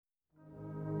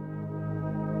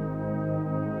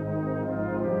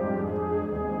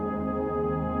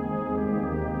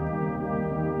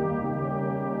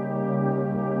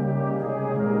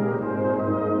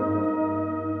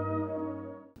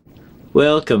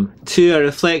Welcome to our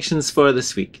reflections for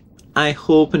this week. I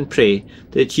hope and pray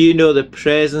that you know the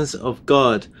presence of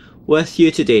God with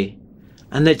you today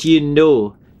and that you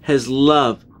know His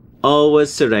love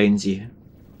always surrounds you.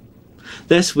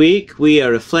 This week we are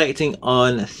reflecting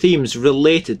on themes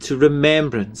related to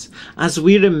remembrance as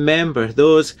we remember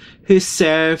those who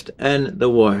served in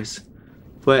the wars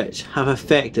which have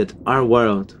affected our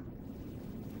world.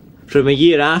 From a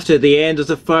year after the end of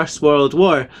the First World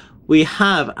War, we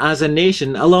have, as a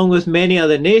nation, along with many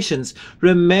other nations,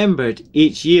 remembered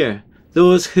each year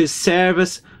those whose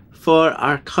service for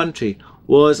our country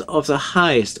was of the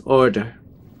highest order.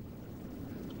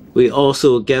 We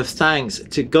also give thanks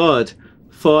to God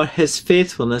for His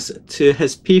faithfulness to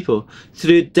His people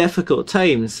through difficult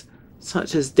times,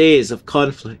 such as days of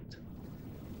conflict.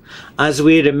 As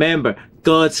we remember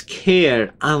God's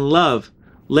care and love,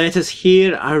 let us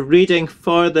hear our reading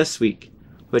for this week,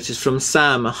 which is from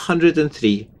Psalm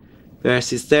 103,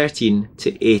 verses 13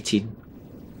 to 18.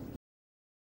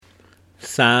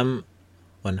 Psalm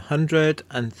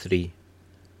 103,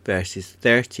 verses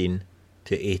 13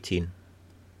 to 18.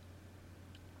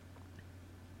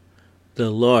 The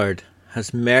Lord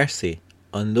has mercy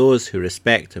on those who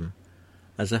respect Him,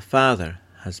 as a father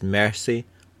has mercy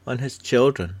on his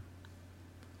children.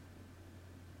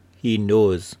 He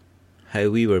knows how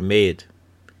we were made.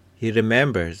 He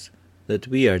remembers that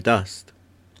we are dust.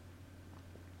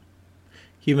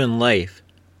 Human life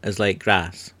is like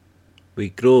grass.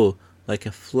 We grow like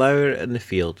a flower in the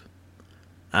field.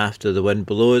 After the wind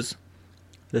blows,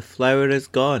 the flower is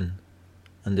gone,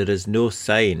 and there is no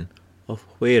sign of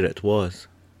where it was.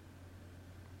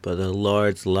 But the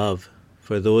Lord's love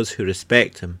for those who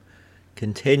respect Him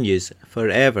continues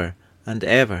forever and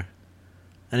ever,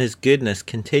 and His goodness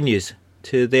continues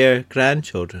to their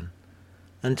grandchildren,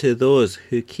 and to those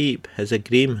who keep His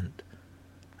agreement,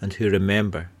 and who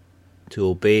remember to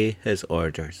obey His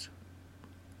orders.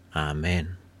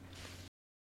 Amen.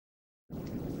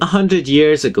 100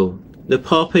 years ago, the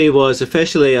poppy was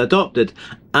officially adopted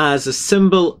as a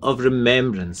symbol of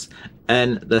remembrance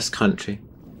in this country,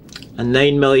 and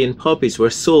 9 million poppies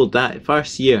were sold that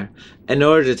first year in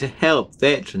order to help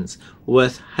veterans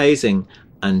with housing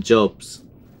and jobs.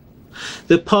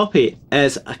 The poppy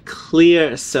is a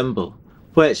clear symbol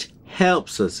which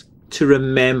helps us to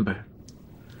remember,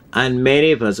 and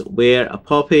many of us wear a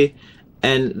poppy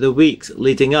in the weeks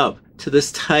leading up to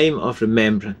this time of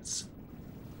remembrance.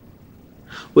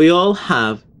 We all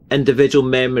have individual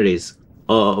memories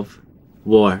of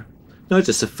war, not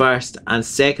just the First and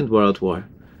Second World War,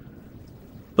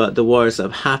 but the wars that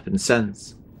have happened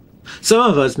since. Some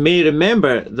of us may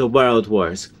remember the world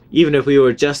wars, even if we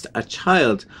were just a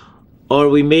child, or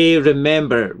we may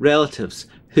remember relatives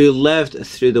who lived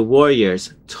through the war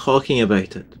years talking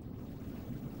about it.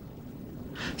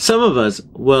 Some of us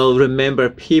will remember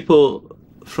people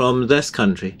from this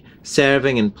country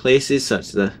serving in places such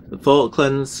as the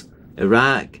Falklands,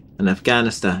 Iraq, and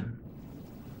Afghanistan.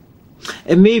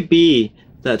 It may be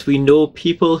that we know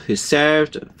people who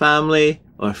served, family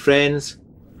or friends,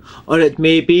 or it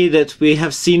may be that we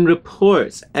have seen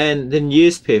reports in the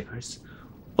newspapers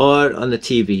or on the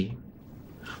TV.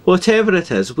 Whatever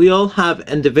it is, we all have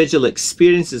individual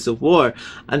experiences of war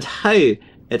and how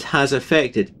it has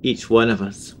affected each one of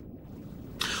us.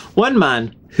 One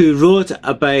man who wrote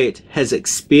about his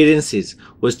experiences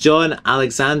was John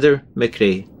Alexander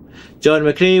McCrae. John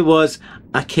McCrae was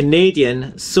a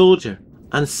Canadian soldier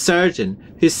and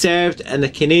surgeon who served in the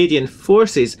Canadian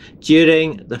forces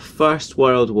during the First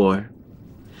World War.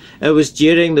 It was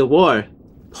during the war,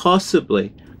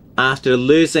 possibly after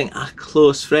losing a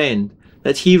close friend,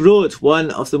 that he wrote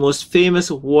one of the most famous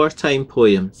wartime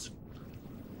poems,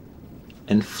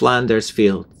 In Flanders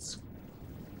Fields.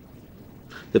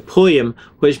 The poem,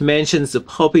 which mentions the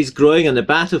poppies growing on the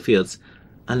battlefields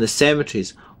and the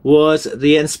cemeteries, was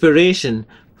the inspiration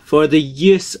for the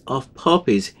use of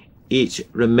poppies each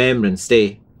Remembrance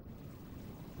Day.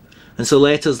 And so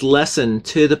let us listen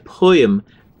to the poem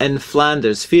In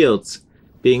Flanders Fields,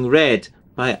 being read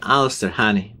by Alistair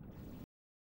Hannay.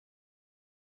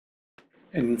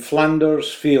 In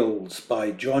Flanders Fields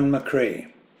by John McCrae.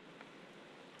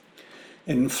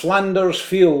 In Flanders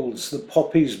fields the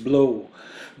poppies blow,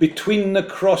 between the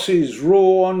crosses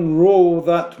row on row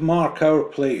that mark our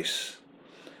place,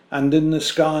 and in the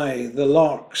sky the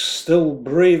larks still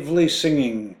bravely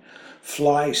singing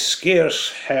fly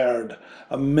scarce heard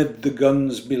amid the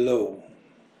guns below.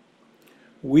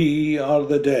 We are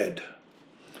the dead.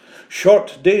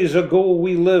 Short days ago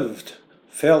we lived,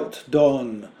 felt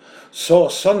dawn, saw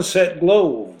sunset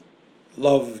glow,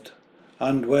 loved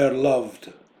and were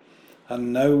loved,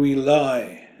 and now we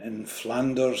lie in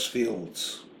Flanders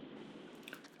fields.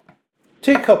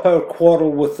 Take up our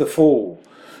quarrel with the foe.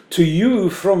 To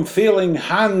you from failing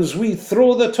hands we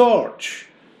throw the torch.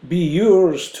 Be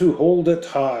yours to hold it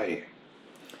high.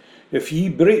 If ye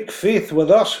break faith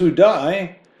with us who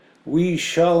die, we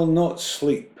shall not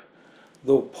sleep,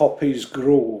 though poppies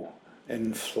grow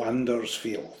in Flanders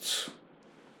fields.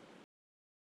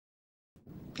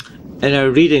 In our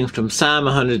reading from Psalm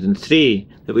 103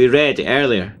 that we read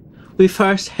earlier, we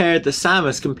first heard the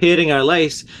psalmist comparing our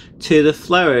lives to the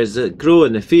flowers that grow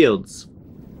in the fields.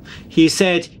 He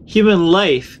said, human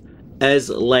life is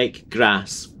like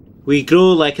grass. We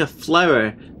grow like a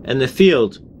flower in the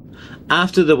field.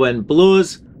 After the wind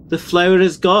blows, the flower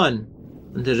is gone,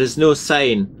 and there is no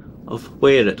sign of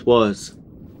where it was.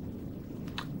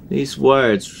 These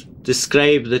words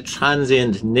describe the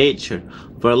transient nature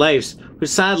of our lives, which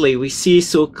sadly we see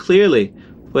so clearly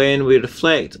when we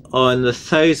reflect on the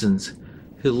thousands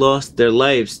who lost their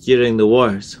lives during the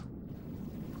wars.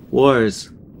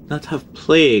 Wars that have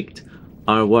plagued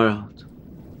our world.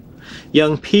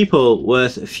 Young people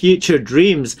with future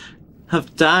dreams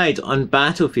have died on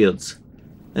battlefields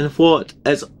in what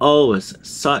is always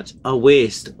such a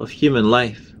waste of human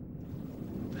life.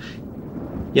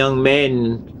 Young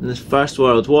men in the First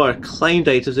World War climbed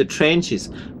out of the trenches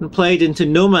and ploughed into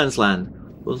no man's land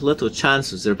with little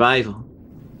chance of survival.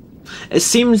 It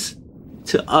seems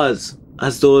to us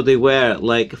as though they were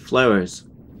like flowers,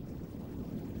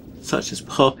 such as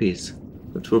poppies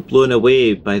that were blown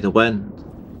away by the wind.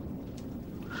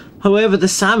 However, the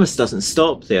psalmist doesn't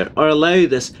stop there or allow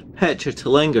this picture to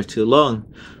linger too long,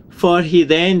 for he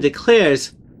then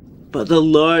declares, "But the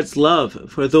Lord's love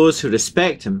for those who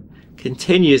respect him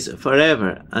continues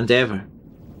forever and ever,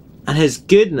 and his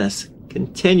goodness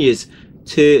continues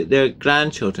to their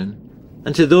grandchildren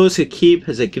and to those who keep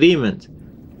his agreement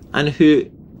and who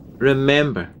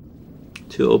remember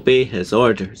to obey his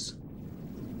orders."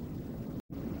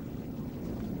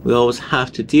 We always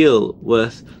have to deal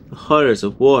with the horrors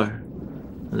of war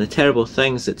and the terrible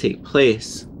things that take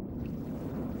place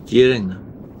during them.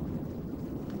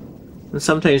 And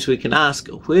sometimes we can ask,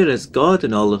 where is God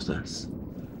in all of this?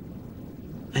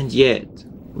 And yet,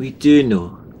 we do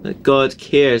know that God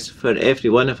cares for every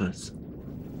one of us,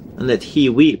 and that he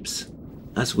weeps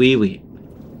as we weep.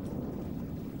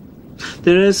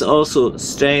 There is also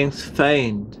strength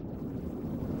found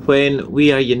when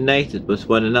we are united with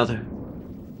one another.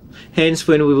 Hence,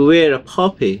 when we wear a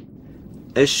poppy,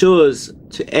 it shows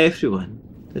to everyone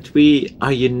that we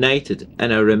are united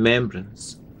in our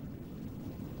remembrance.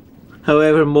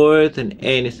 However, more than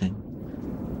anything,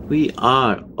 we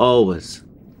are always,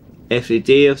 every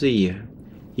day of the year,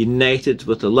 united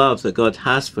with the love that God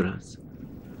has for us.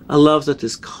 A love that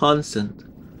is constant,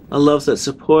 a love that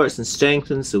supports and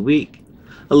strengthens the weak,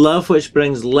 a love which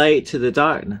brings light to the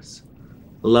darkness,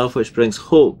 a love which brings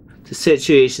hope to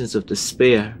situations of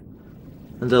despair,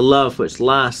 and a love which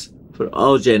lasts for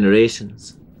all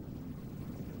generations.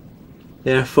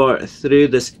 Therefore, through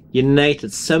this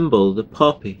united symbol, the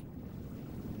poppy,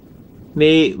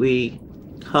 may we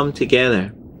come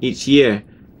together each year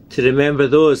to remember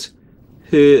those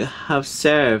who have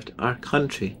served our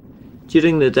country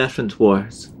during the different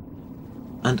wars,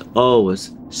 and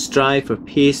always strive for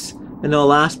peace in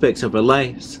all aspects of our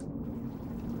lives.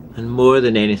 And more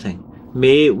than anything,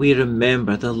 may we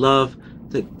remember the love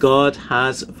that God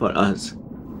has for us,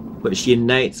 which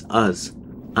unites us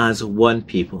as one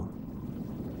people.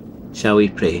 Shall we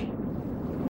pray?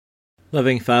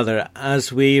 Loving Father,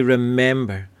 as we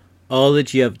remember all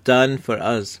that you have done for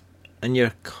us and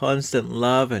your constant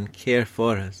love and care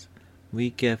for us,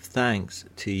 we give thanks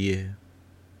to you.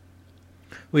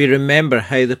 We remember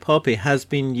how the poppy has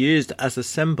been used as a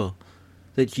symbol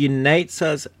that unites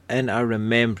us in our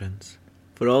remembrance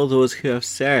for all those who have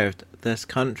served this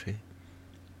country.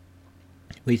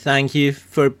 We thank you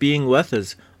for being with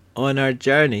us on our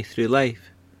journey through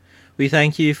life. We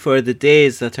thank you for the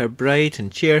days that are bright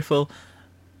and cheerful,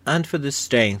 and for the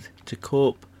strength to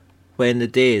cope when the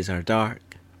days are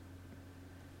dark.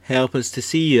 Help us to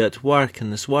see you at work in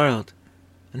this world,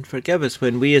 and forgive us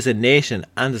when we as a nation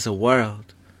and as a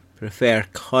world prefer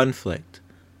conflict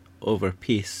over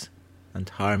peace and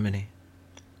harmony.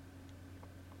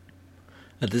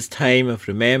 At this time of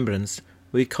remembrance,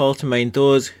 we call to mind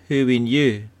those who we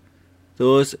knew,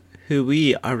 those who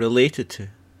we are related to,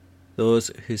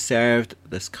 those who served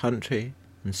this country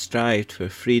and strived for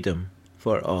freedom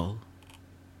for all.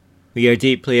 We are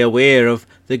deeply aware of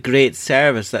the great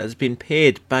service that has been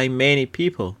paid by many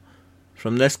people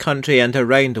from this country and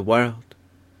around the world.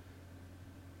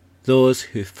 Those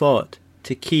who fought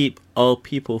to keep all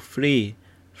people free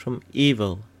from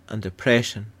evil and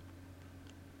depression.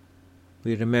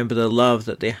 We remember the love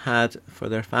that they had for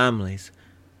their families,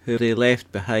 who they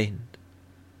left behind.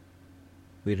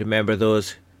 We remember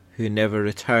those who never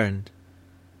returned,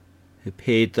 who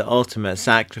paid the ultimate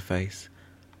sacrifice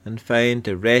and found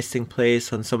a resting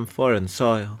place on some foreign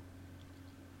soil.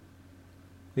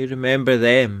 We remember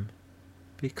them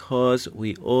because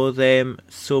we owe them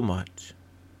so much.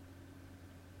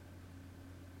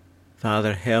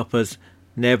 Father, help us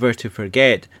never to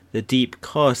forget the deep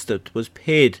cost that was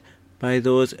paid by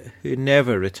those who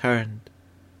never returned.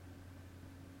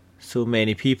 So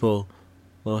many people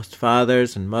lost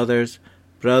fathers and mothers,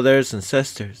 brothers and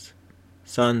sisters,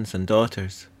 sons and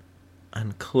daughters,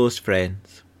 and close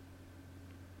friends.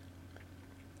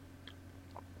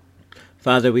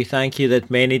 Father, we thank you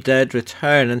that many did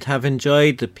return and have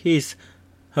enjoyed the peace.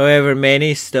 However,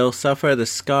 many still suffer the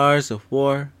scars of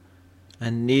war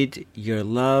and need your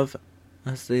love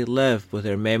as they live with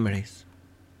their memories.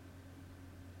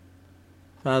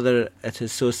 Father, it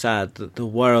is so sad that the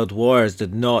world wars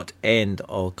did not end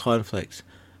all conflicts,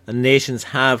 and nations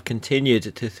have continued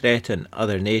to threaten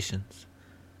other nations.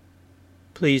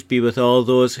 Please be with all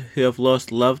those who have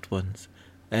lost loved ones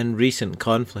in recent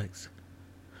conflicts.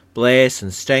 Bless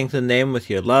and strengthen them with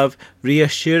your love,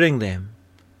 reassuring them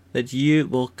that you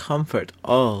will comfort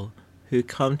all who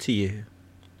come to you.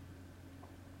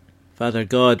 Father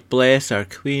God, bless our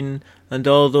Queen and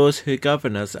all those who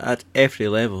govern us at every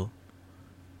level.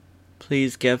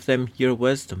 Please give them your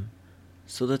wisdom,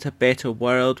 so that a better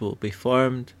world will be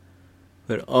formed,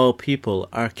 where all people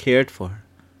are cared for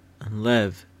and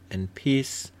live in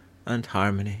peace and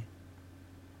harmony.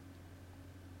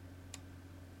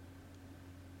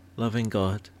 Loving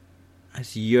God,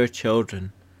 as your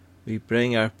children, we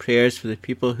bring our prayers for the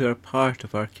people who are part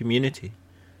of our community.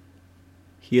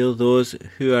 Heal those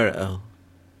who are ill,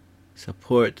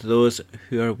 support those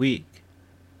who are weak,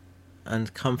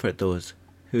 and comfort those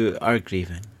who are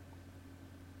grieving.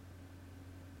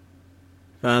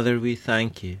 Father, we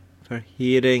thank you for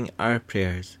hearing our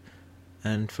prayers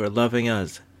and for loving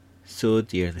us so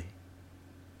dearly.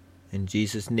 In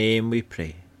Jesus' name we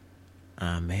pray.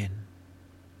 Amen.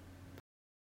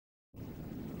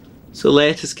 So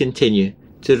let us continue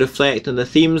to reflect on the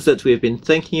themes that we've been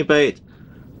thinking about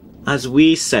as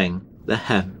we sing the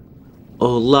hymn,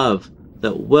 O Love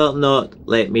That Wilt Not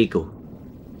Let Me Go.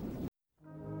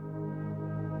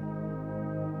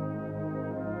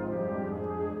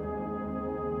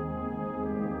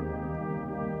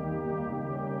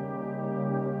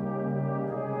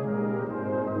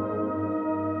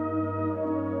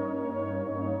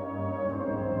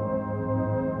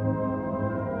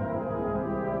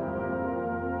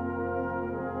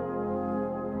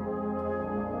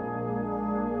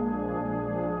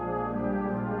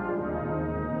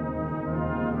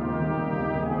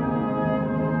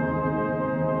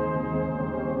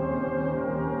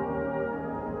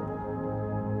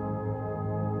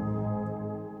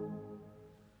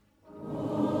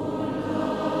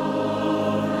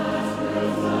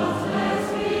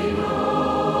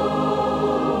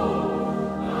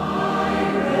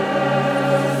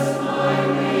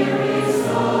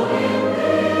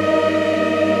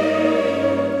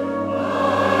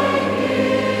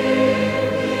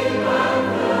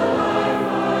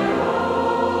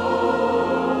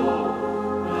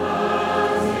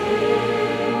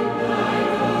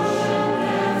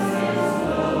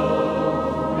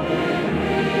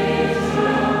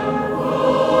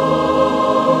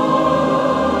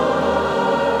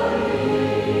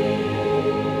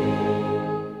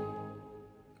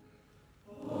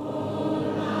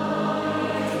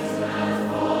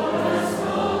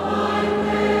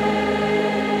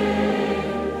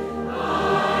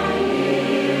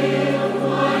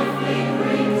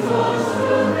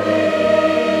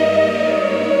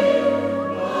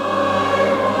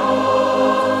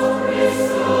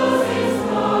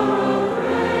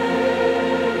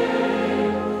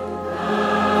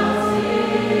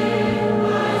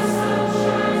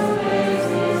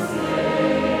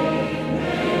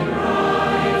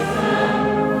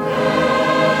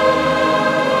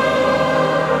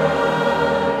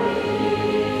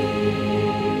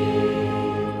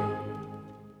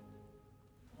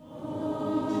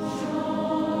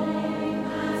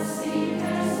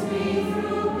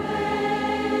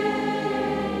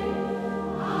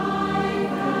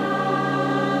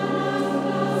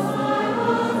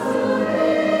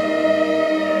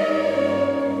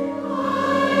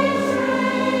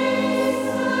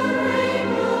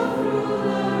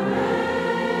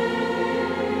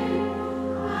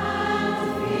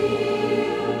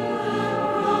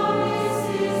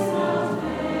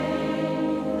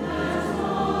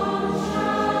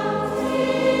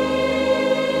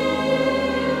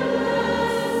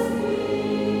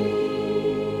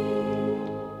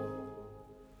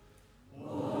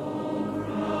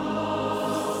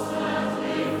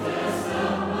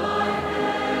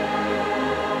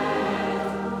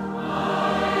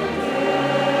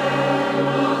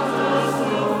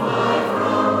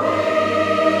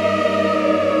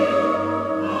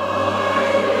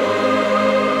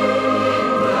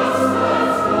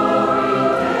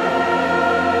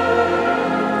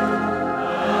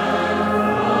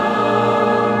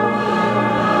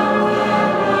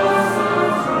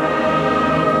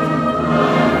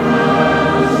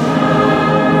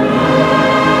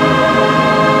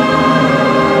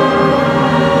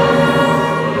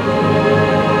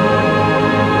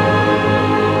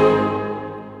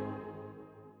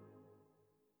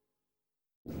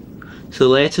 So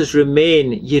let us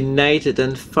remain united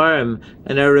and firm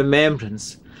in our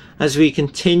remembrance as we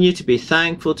continue to be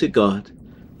thankful to God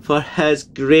for his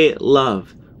great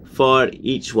love for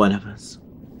each one of us.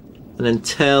 And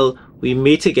until we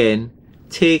meet again,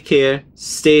 take care,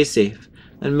 stay safe,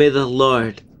 and may the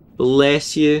Lord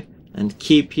bless you and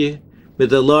keep you. May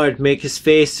the Lord make his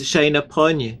face shine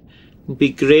upon you and be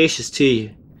gracious to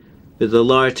you. May the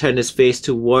Lord turn his face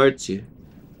towards you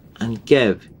and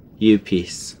give you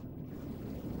peace.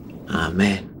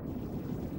 Amen.